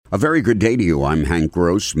A very good day to you. I'm Hank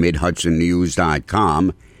Gross,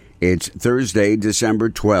 MidHudsonNews.com. It's Thursday, December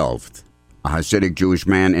 12th. A Hasidic Jewish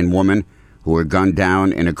man and woman who were gunned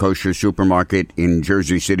down in a kosher supermarket in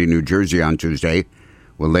Jersey City, New Jersey on Tuesday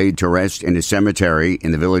were laid to rest in a cemetery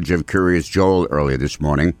in the village of Kiryas Joel earlier this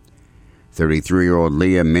morning. 33-year-old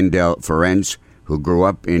Leah Mindel Ferenc, who grew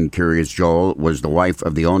up in Kiryas Joel, was the wife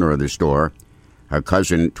of the owner of the store. Her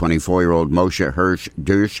cousin, 24-year-old Moshe Hirsch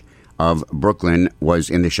Dush of Brooklyn, was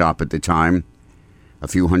in the shop at the time. A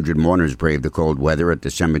few hundred mourners braved the cold weather at the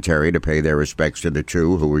cemetery to pay their respects to the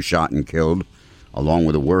two who were shot and killed, along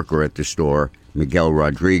with a worker at the store, Miguel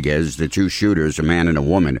Rodriguez. The two shooters, a man and a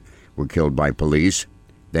woman, were killed by police.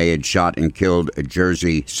 They had shot and killed a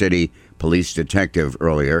Jersey City police detective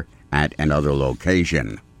earlier at another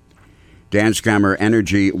location. Danskamer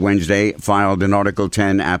Energy Wednesday filed an Article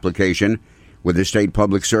 10 application with the State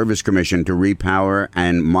Public Service Commission to repower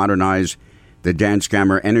and modernize the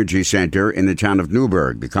Danskamer Energy Center in the town of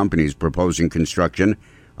Newburgh. The company is proposing construction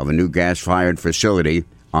of a new gas-fired facility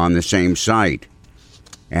on the same site.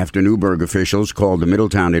 After Newburgh officials called the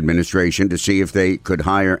Middletown administration to see if they could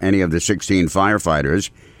hire any of the 16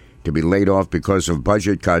 firefighters to be laid off because of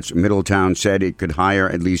budget cuts, Middletown said it could hire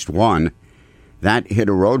at least one. That hit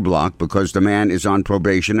a roadblock because the man is on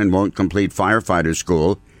probation and won't complete firefighter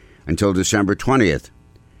school until December 20th.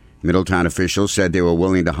 Middletown officials said they were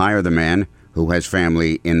willing to hire the man, who has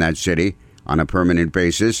family in that city, on a permanent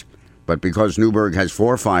basis, but because Newburgh has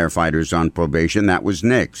 4 firefighters on probation, that was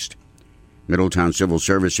nixed. Middletown Civil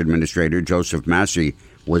Service Administrator Joseph Massey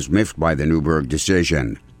was miffed by the Newburgh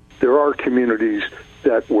decision. There are communities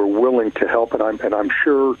that were willing to help, and I'm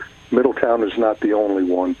sure Middletown is not the only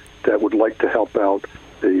one that would like to help out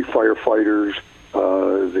the firefighters,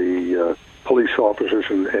 the police officers,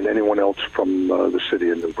 and anyone else from the city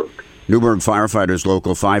of Newburgh. Newburgh Firefighters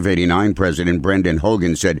Local 589 President Brendan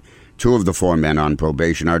Hogan said 2 of the 4 men on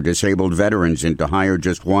probation are disabled veterans, and to hire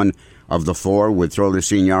just one of the 4 would throw the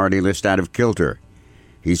seniority list out of kilter.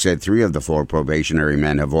 He said 3 of the 4 probationary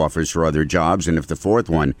men have offers for other jobs, and if the 4th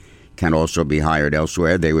one can also be hired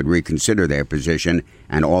elsewhere, they would reconsider their position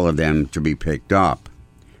and all of them to be picked up.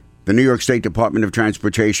 The New York State Department of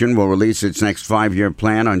Transportation will release its next 5-year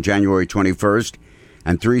plan on January 21st,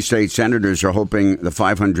 and 3 state senators are hoping the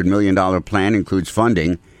 $500 million plan includes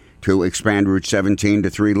funding to expand Route 17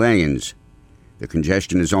 to 3 lanes. The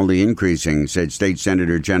congestion is only increasing, said State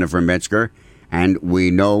Senator Jennifer Metzger, and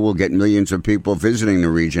we know we'll get millions of people visiting the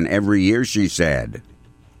region every year, she said.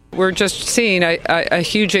 We're just seeing a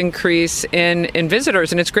huge increase in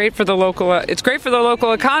visitors, and it's great for the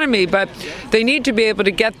local economy. But they need to be able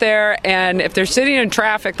to get there, and if they're sitting in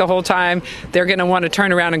traffic the whole time, they're going to want to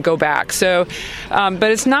turn around and go back. So,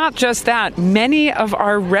 but it's not just that. Many of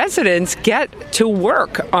our residents get to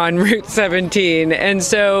work on Route 17, and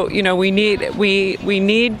so we need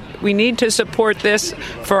to support this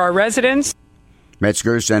for our residents.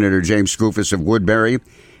 Metzger, Senator James Skoufis of Woodbury,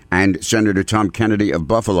 and Senator Tom Kennedy of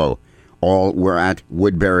Buffalo all were at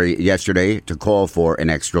Woodbury yesterday to call for an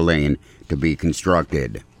extra lane to be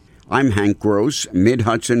constructed. I'm Hank Gross,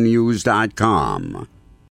 MidHudsonNews.com.